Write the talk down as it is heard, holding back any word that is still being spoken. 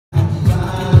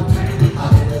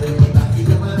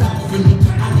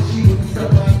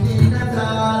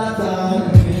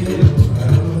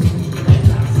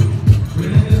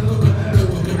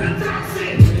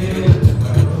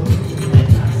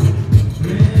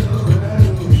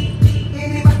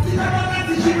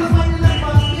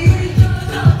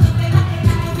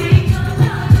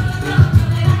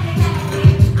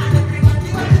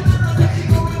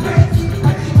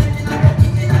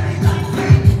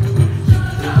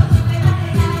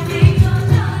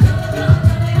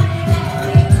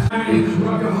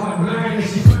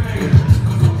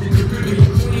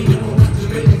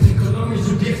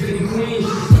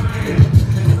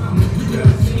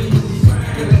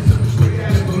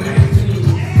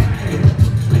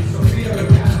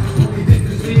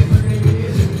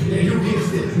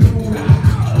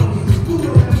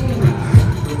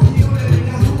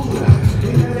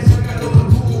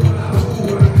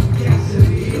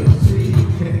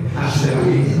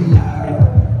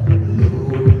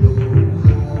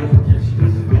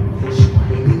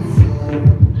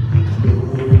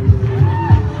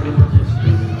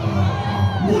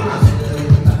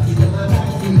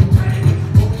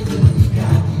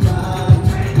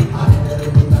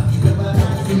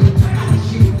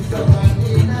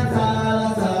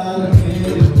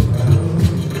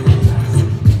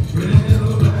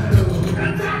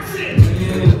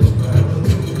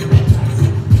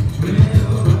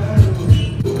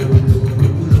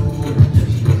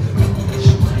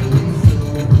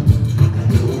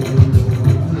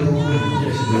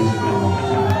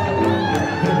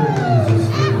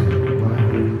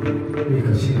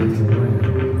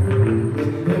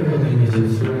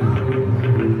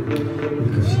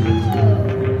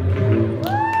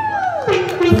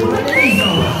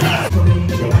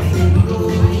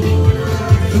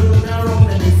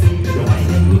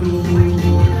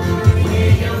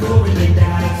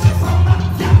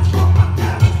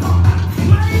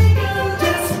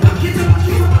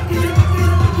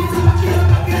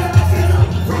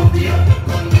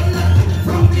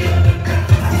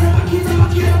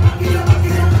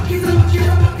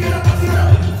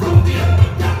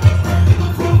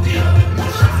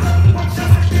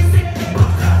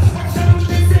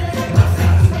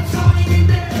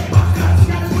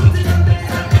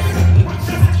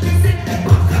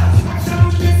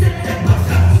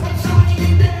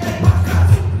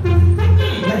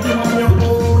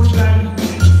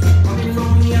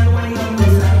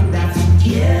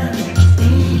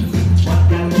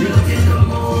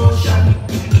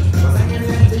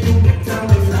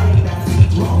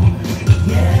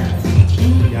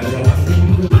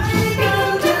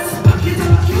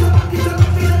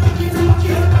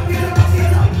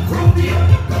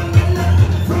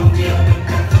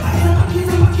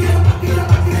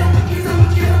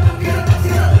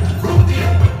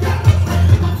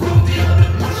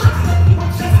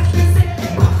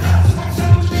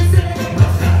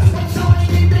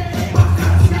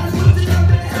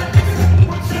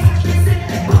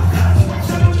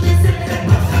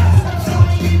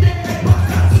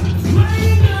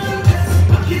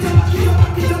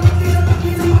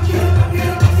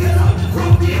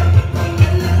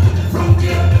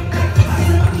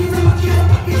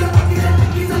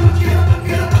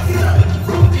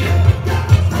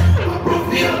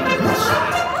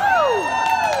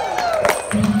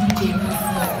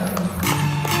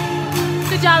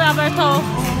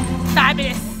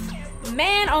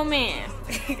So man,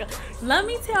 let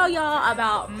me tell y'all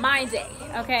about my day,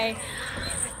 okay?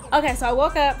 Okay, so I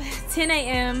woke up 10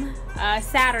 a.m.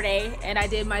 Saturday and I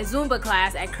did my Zumba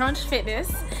class at Crunch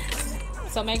Fitness.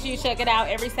 So make sure you check it out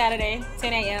every Saturday,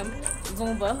 10 a.m.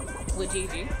 Zumba with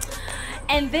Gigi.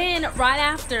 And then right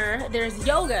after, there's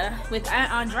yoga with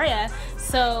Andrea.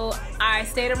 So I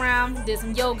stayed around, did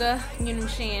some yoga, you know what I'm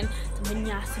saying, some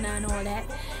vinyasana and all that.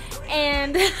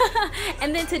 And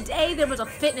and then today there was a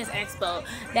Fitness Expo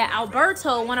that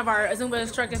Alberto, one of our Zumba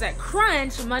instructors at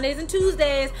Crunch, Mondays and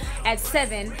Tuesdays at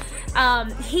 7,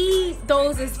 he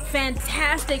throws this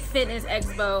fantastic Fitness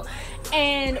Expo,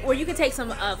 and where you can take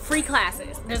some free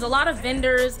classes. There's a lot of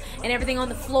vendors and everything on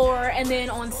the floor, and then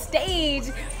on stage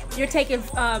you're taking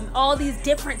all these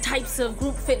different types of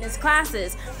group fitness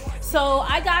classes. So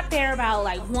I got there about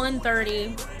like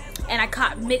 1:30. And I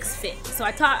caught MixxedFit. So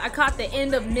I caught the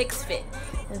end of MixxedFit.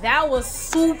 That was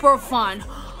super fun.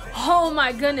 Oh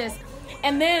my goodness.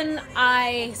 And then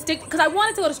because I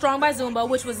wanted to go to Strong by Zumba,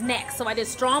 which was next. So I did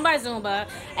Strong by Zumba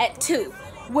at 2,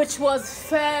 which was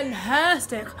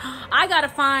fantastic. I gotta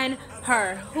find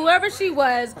her. Whoever she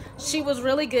was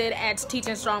really good at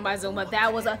teaching Strong by Zumba.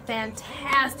 That was a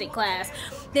fantastic class.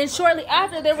 Then shortly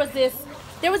after, there was this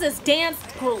dance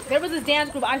group.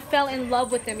 I fell in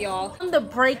love with them, y'all. The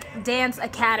Break Dance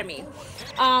Academy.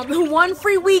 1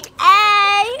 free week.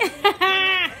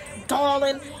 Ay!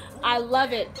 Darling, I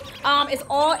love it. It's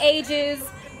all ages.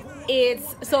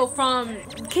 It's so from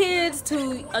kids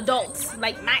to adults,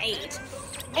 like my age.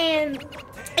 And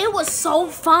it was so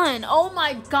fun. Oh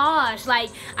my gosh, like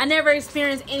I never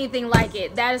experienced anything like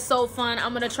it. That is so fun.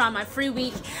 I'm gonna try my free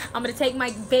week. I'm gonna take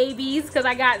my babies because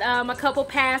I got a couple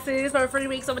passes for a free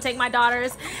week, so I'm gonna take my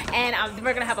daughters and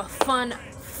we're gonna have a fun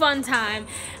time.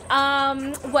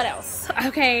 What else?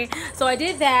 Okay, so I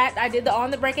did that. I did the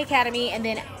On the Break Academy, and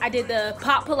then I did the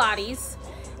Pop Pilates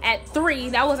at 3.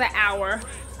 That was an hour.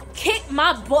 Kicked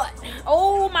my butt.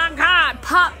 Oh my god,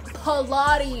 Pop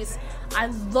Pilates. I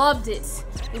loved it.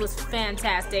 It was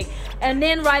fantastic. And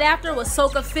then right after was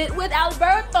Soca Fit with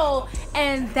Alberto,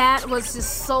 and that was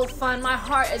just so fun. My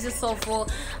heart is just so full.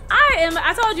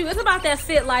 I told you, it's about that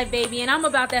fit life, baby, and I'm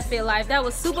about that fit life. That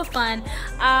was super fun.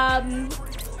 I'm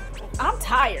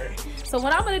tired. So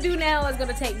what I'm gonna do now is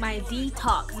gonna take my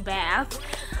detox bath.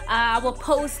 I will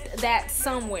post that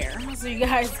somewhere so you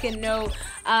guys can know.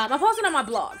 I'm posting on my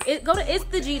blog. Go to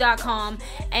ItsTheG.com,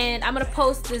 and I'm gonna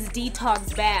post this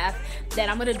detox bath that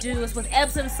I'm gonna do. It's with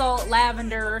Epsom salt,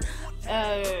 lavender,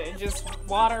 just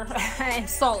water and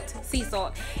salt, sea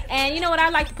salt. And you know what? I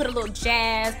like to put a little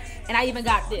jazz, and I even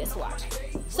got this. Watch.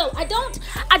 So I don't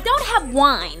have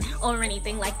wine or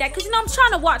anything like that, because you know I'm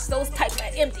trying to watch those type of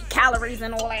empty calories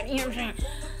and all that. You know what I'm saying?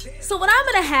 So what I'm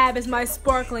gonna have is my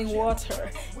sparkling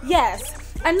water. Yes,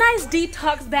 a nice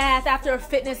detox bath after a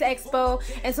Fitness Expo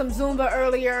and some Zumba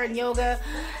earlier and yoga.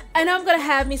 And I'm gonna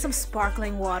have me some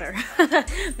sparkling water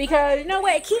because you know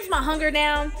what? It keeps my hunger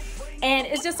down, and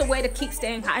it's just a way to keep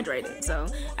staying hydrated. So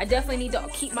I definitely need to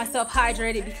keep myself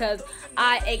hydrated because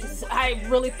I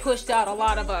really pushed out a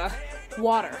lot of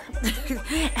water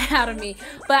out of me.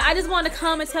 But I just wanted to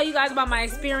come and tell you guys about my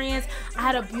experience. I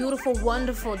had a beautiful,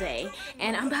 wonderful day,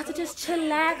 and I'm about to just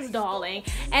chillax, darling.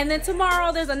 And then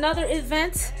tomorrow there's another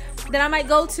event that I might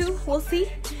go to. We'll see.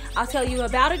 I'll tell you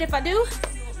about it if I do.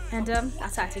 And I'll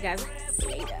talk to you guys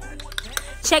later.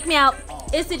 Check me out,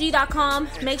 ItsTheG.com.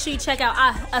 Make sure you check out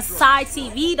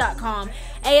ASYTV.com,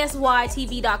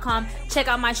 ASYTV.com. Check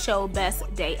out my show,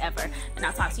 Best Day Ever. And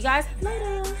I'll talk to you guys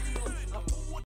later.